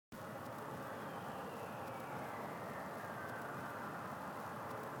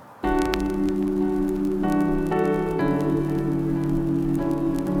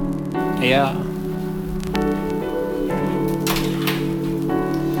Yeah.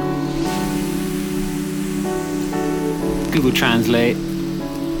 Google Translate.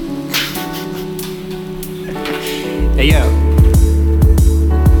 Hey yo.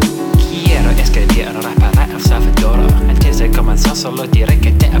 Quiero escribir rap para El Salvador. Antes de comenzar solo diré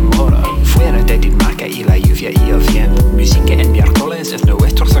que te adoro. Fuera de Dinamarca y la lluvia y el viento. Música en miércoles es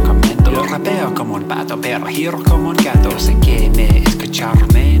nuestro sacramento. Yo rapeo como un pato, pero giro como un gato. Sé que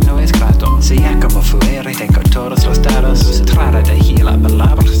escucharme no es grato. Sea como fuere, tengo todos los datos. Se trata de girar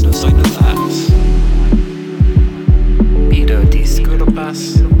palabras, no